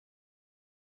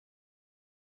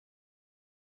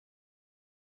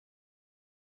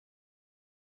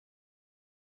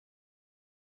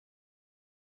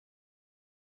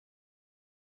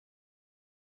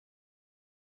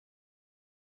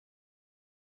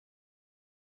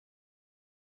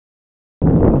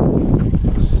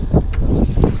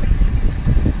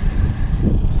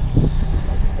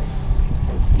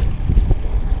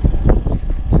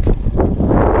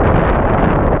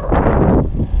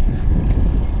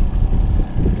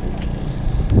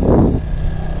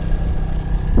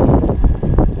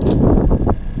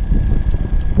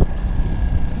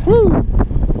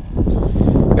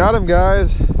Got him,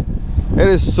 guys. It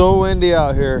is so windy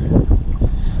out here.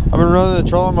 I've been running the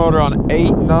trolling motor on 8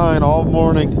 and 9 all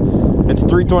morning. It's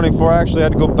 3:24. Actually, I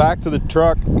had to go back to the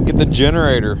truck and get the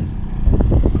generator.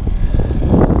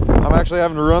 I'm actually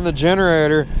having to run the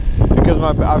generator because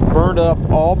I've burned up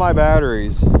all my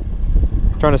batteries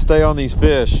trying to stay on these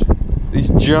fish.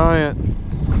 These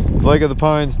giant Lake of the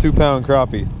Pines 2-pound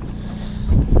crappie.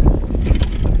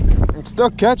 I'm still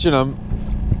catching them,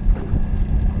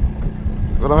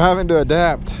 but I'm having to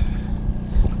adapt.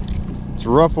 It's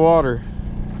rough water,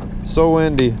 so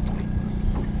windy.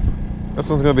 This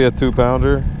one's gonna be a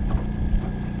 2-pounder.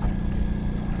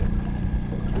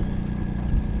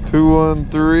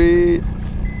 213.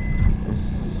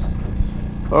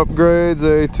 Upgrades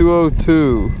a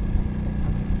 202.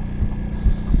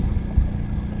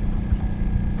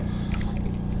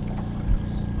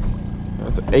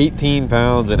 That's 18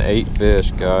 pounds and 8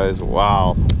 fish, guys.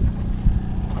 Wow.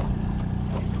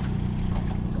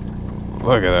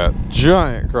 Look at that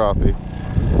giant crappie.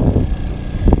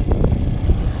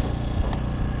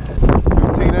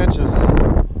 15 inches.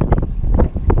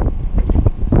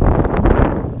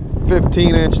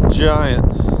 15-inch giant.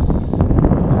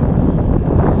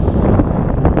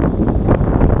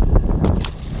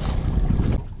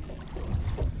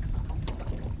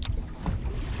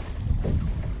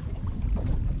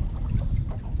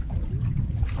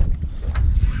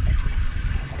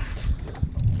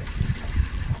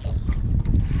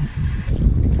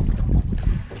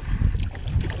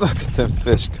 Look at them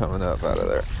fish coming up out of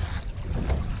there.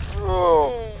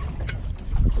 Oh.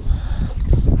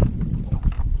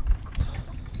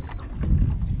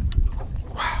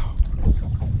 Wow.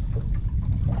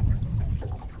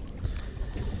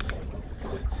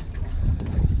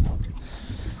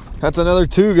 That's another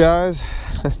 2, guys.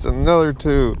 That's another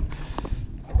 2.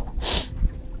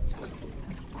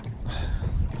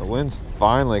 The wind's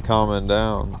finally calming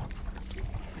down.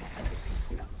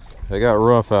 They got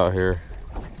rough out here.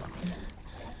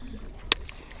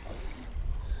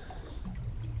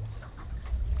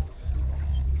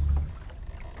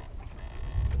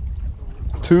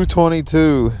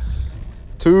 $222,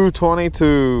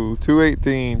 $222,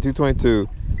 $218, $222.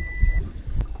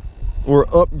 We're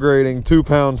upgrading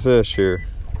 2-pound fish here.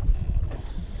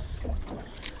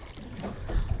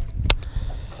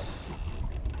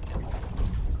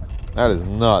 That is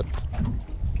nuts.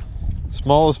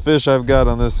 Smallest fish I've got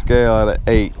on this scale out of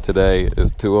 8 today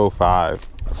is 205.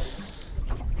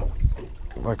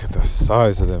 Look at the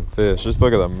size of them fish. Just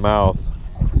look at the mouth.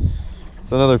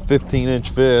 It's another 15-inch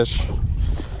fish.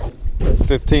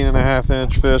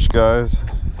 15.5-inch fish, guys.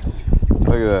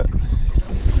 Look at that.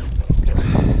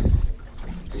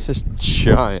 Just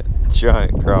giant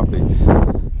crappie.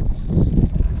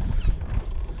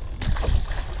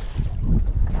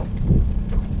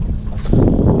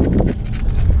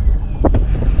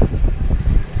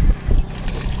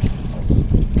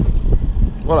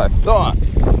 What I thought.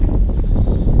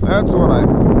 That's what I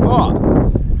thought.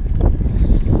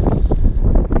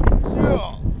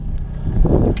 Yeah.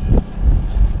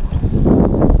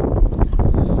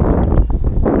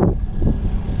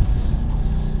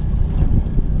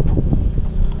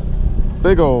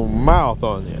 Big old mouth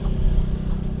on you.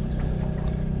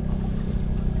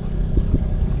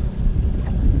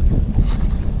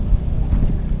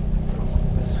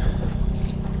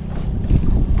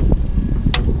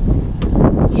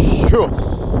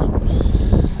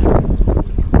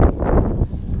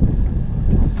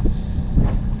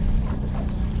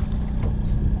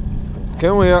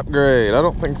 Can we upgrade? I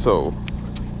don't think so.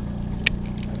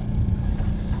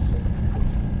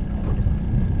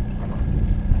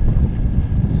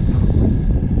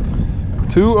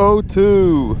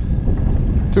 $202.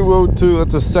 $202.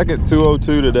 That's the second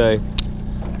 $202 today.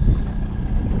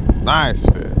 Nice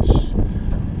fish.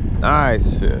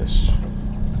 Nice fish.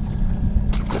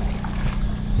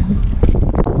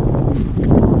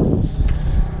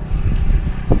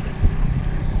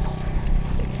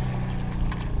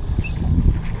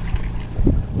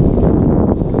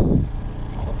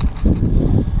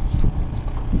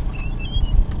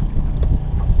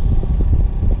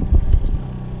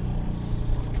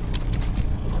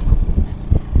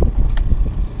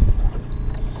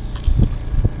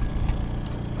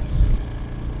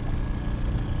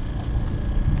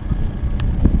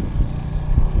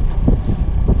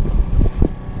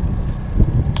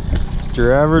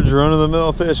 Your average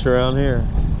run-of-the-mill fish around here.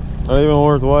 Not even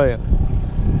worth weighing.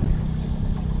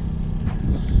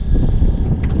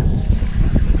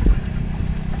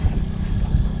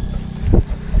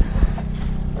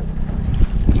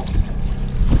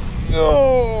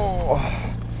 Oh!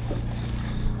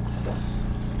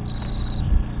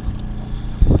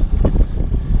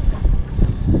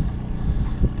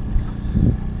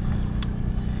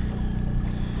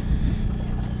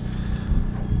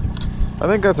 I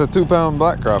think that's a 2-pound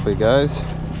black crappie, guys.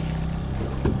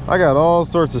 I got all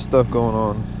sorts of stuff going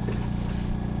on.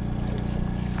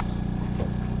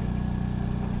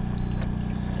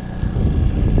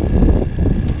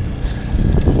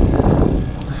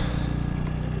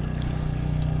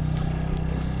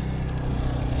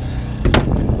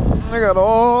 I got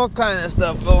all kind of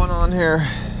stuff going on here.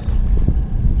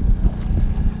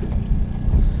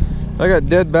 I got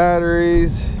dead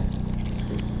batteries.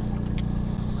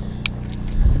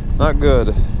 Not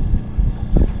good.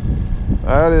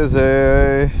 That is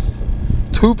a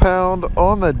 2-pound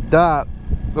on the dot.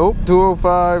 Oh,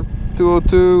 205,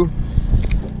 202.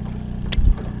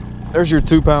 There's your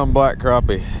 2-pound black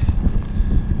crappie.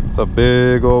 It's a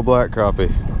big old black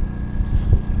crappie.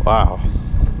 Wow.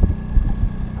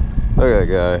 Look at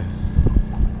that guy.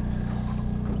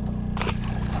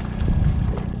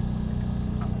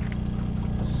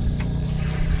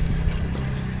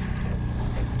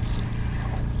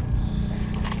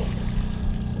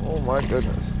 Oh my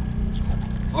goodness.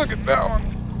 Look at that one.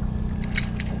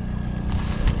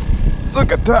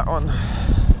 Look at that one.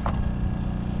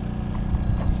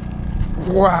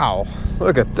 Wow.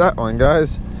 Look at that one,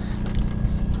 guys.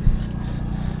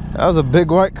 That was a big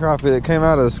white crappie that came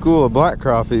out of the school of black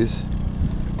crappies.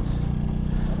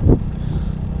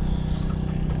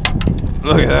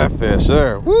 Look at that fish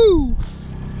there. Woo!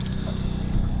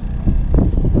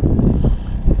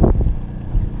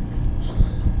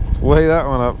 Let's weigh that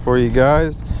one up for you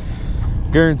guys.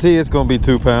 Guarantee it's going to be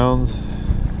 2 pounds.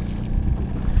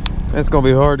 It's going to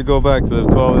be hard to go back to the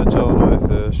 12-inch Illinois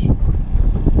fish.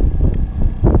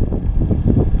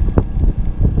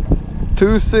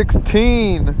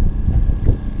 216.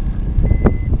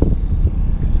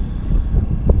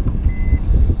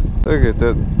 Look at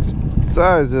that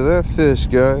size of that fish,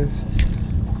 guys.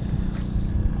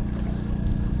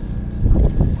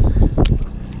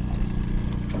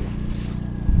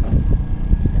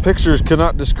 Pictures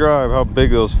cannot describe how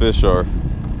big those fish are.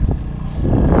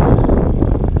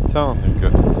 I'm telling you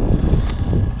guys.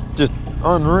 Just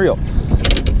unreal.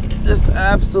 Just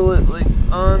absolutely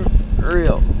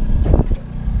unreal.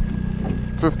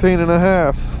 15 and a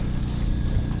half.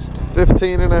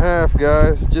 15 and a half,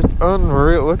 guys. Just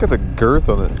unreal. Look at the girth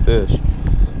on that fish.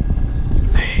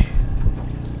 Man.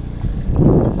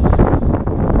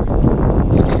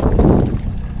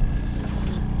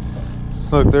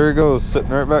 Look, there he goes, sitting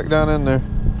right back down in there.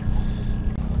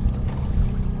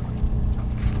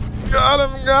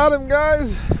 Got him,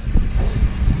 guys.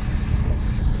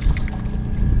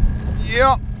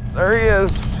 Yep, there he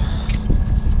is.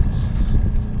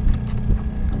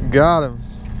 Got him.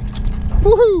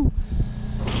 Woohoo!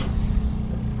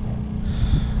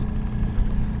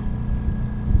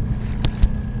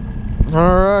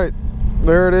 All right,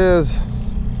 there it is.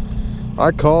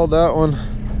 I called that one.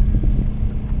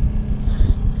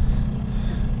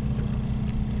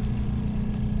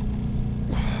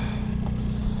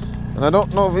 And I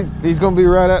don't know if he's gonna be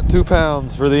right at 2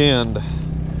 pounds for the end.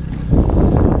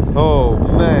 Oh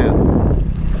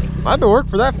man, I had to work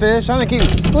for that fish. I think he was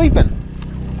sleeping.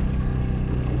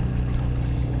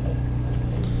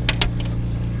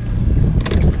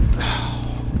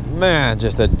 Man,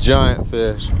 just a giant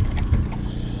fish.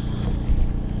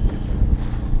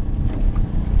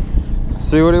 Let's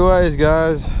see what he weighs,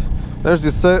 guys. There's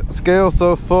the scale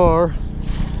so far.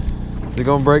 Is he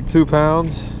gonna break 2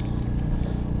 pounds?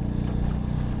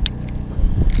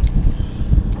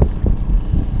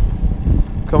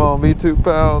 Come on, be 2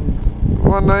 pounds.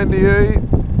 198,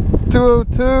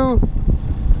 202,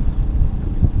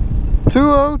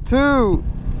 202.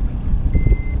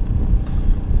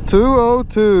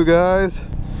 202, guys.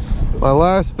 My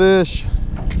last fish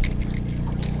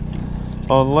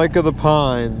on Lake of the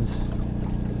Pines.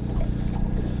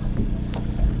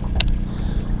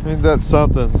 Ain't that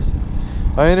something?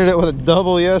 I ended it with a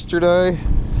double yesterday,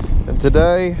 and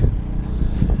today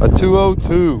a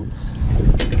 202.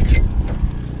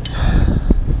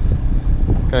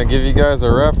 Can I give you guys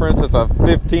a reference? It's a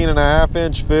 15 and a half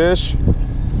inch fish.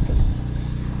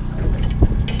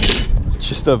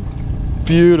 Just a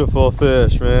beautiful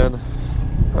fish, man.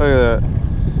 Look at that.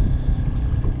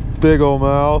 Big old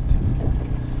mouth.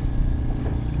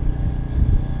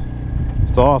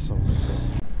 It's awesome.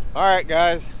 All right,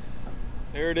 guys.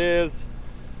 Here it is.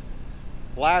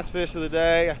 Last fish of the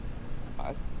day.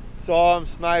 I saw him,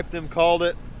 sniped him, called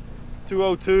it.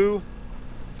 202.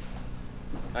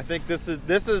 I think this is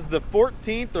the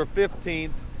 14th or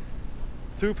 15th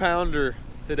 2-pounder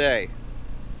today.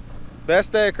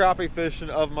 Best day of crappie fishing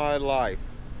of my life.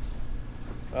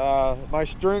 My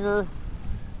stringer,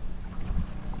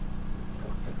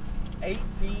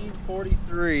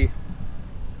 1843.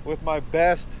 with my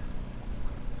best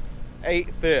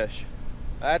 8 fish.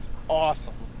 That's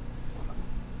awesome.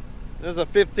 This is a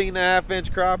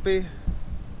 15.5-inch crappie.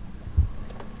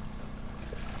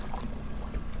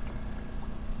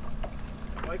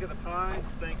 Lake of the Pines,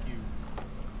 thank you.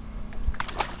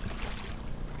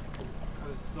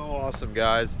 That is so awesome,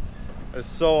 guys. That is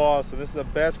so awesome. This is the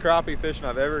best crappie fishing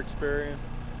I've ever experienced.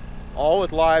 All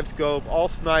with live scope, all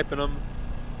sniping them.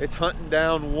 It's hunting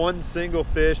down one single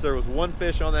fish. There was one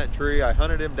fish on that tree. I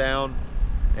hunted him down,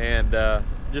 and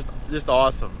just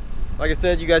awesome. Like I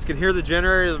said, you guys can hear the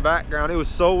generator in the background. It was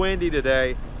so windy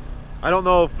today. I don't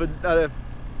know if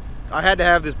I had to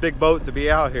have this big boat to be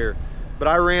out here, but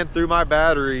I ran through my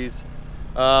batteries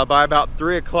by about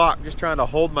 3 o'clock just trying to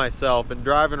hold myself and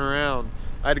driving around.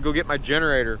 I had to go get my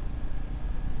generator.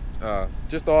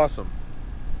 Just awesome.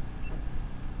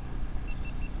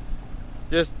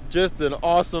 Just an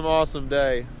awesome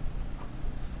day.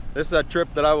 This is a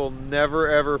trip that I will never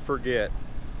ever forget.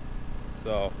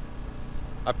 So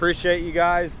I appreciate you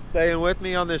guys staying with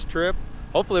me on this trip.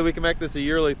 Hopefully we can make this a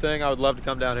yearly thing. I would love to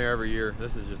come down here every year.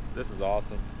 This is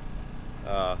awesome.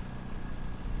 I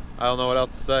don't know what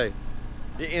else to say.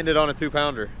 You ended on a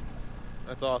 2-pounder.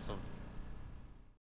 That's awesome.